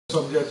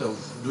Subject of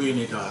doing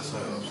it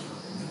ourselves.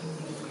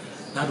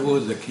 That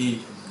was the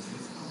key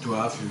to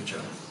our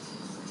future.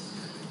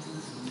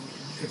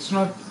 It's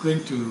not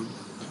going to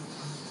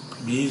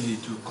be easy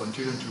to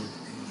continue to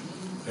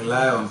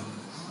rely on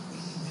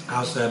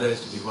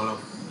outsiders to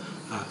develop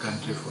our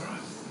country for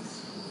us.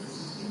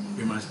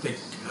 We must take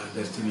our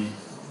destiny,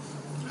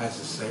 as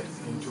is said,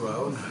 into our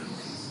own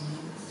hands.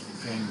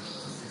 And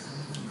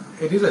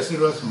it is a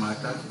serious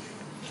matter.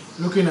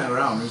 Looking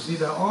around, you see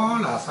that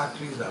all our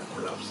factories have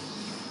collapsed.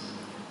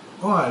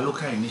 All our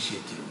local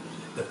initiatives,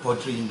 the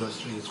poultry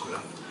industry is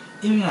collapsed.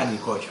 Even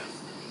agriculture.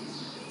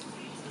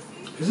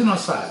 Is it not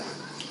sad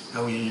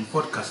that we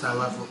import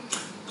cassava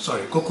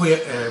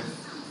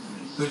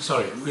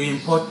we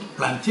import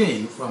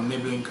plantain from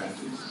neighboring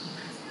countries.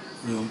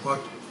 We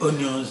import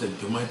onions and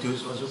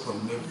tomatoes also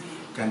from neighboring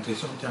countries,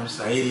 sometimes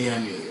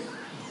Sahelian areas,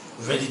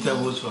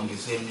 vegetables from the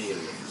same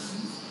areas.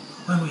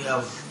 When we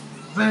have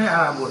very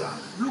arable land,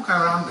 look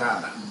around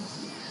Ghana,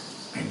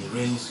 and it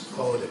rains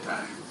all the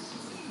time.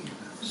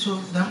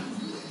 So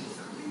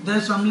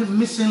there's some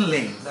missing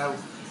link that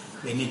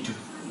we need to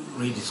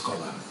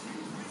rediscover.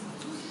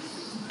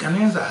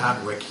 Ghanaians are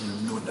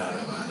hardworking, no doubt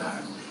about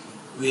that.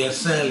 We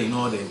excel in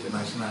all the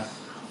international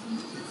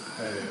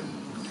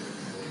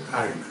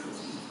arena.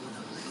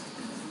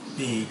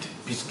 Be it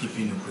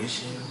peacekeeping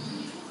operation,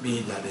 be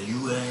it at the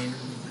UN.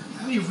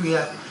 I mean, if we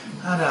have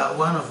had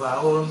one of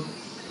our own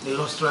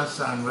illustrious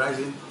son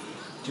rising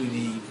to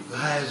the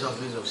highest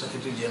office of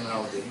Secretary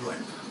General of the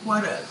UN,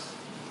 what else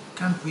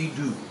can't we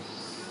do?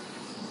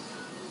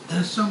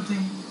 There's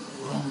something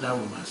wrong that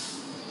we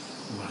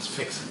must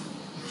fix,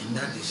 and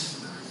that is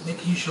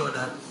making sure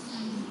that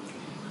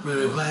we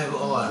revive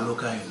all our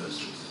local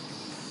industries.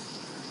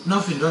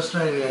 North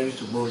Industrial Area used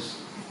to boast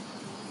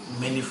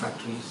many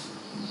factories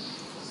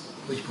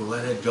which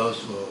provided jobs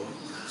for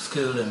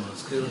skilled and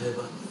unskilled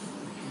labor.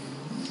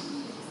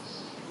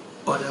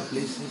 Other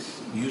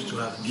places, we used to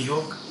have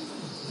GIHOC,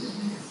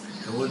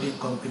 a holding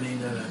company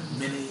that had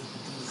many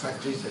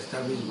factories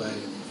established by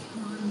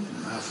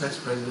our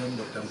first president,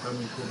 Dr.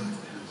 Kwame Nkrumah,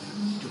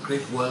 to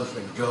create wealth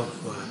and jobs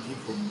for our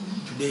people.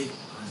 Today,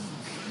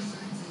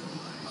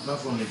 apart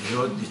from the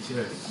GIHOC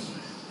distilleries,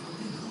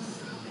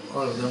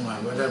 all of them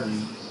have either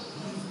been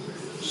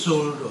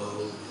sold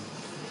or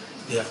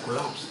they have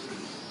collapsed.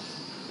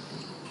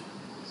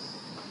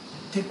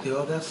 Take the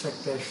other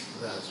sectors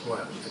as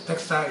well. The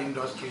textile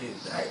industry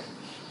is died.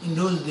 In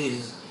those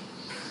days,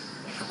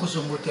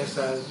 Akosombo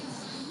Textiles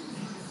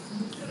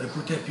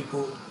recruited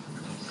people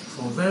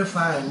from very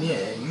far and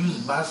near,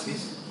 used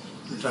buses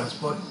to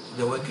transport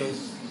the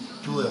workers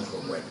to and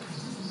from work.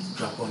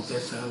 Japon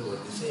Textile was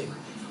the same.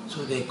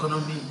 So the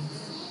economy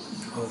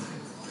of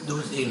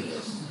those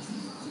areas,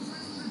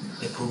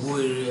 the Kogo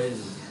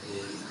areas,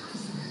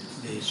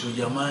 the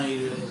Sojama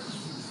areas,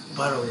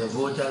 part of the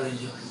Volta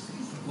region,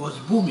 was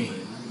booming.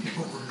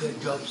 People could get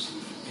jobs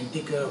and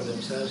take care of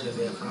themselves and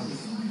their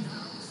families.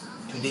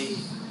 Today,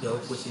 the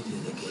opposite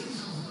is the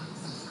case.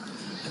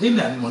 I think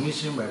the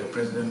admonition by the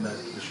president that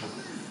we should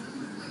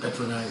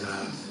patronize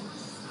our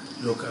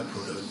local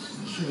products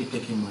should be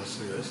taken more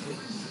seriously.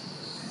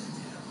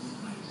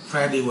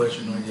 Friday wear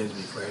should not just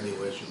be Friday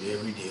wear, should be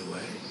everyday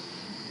wear.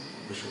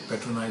 We should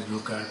patronize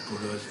local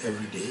products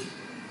every day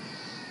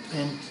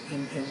and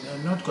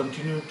not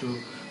continue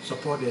to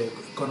support the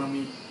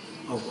economy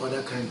of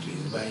other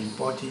countries by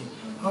importing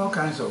all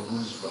kinds of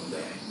goods from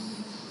there.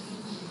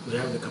 We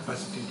have the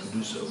capacity to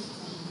do so.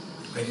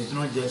 But it's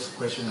not just a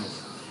question of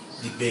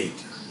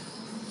debate.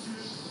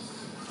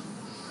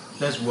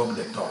 Let's walk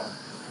the talk.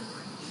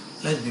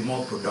 Let's be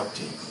more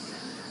productive.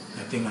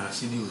 I think our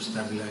city will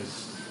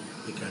stabilize.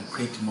 We can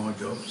create more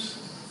jobs.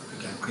 We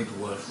can create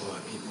wealth for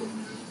our people.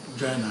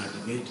 Join our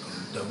debate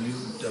on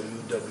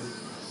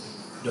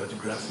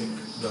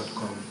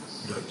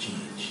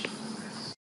www.graphic.com.gh.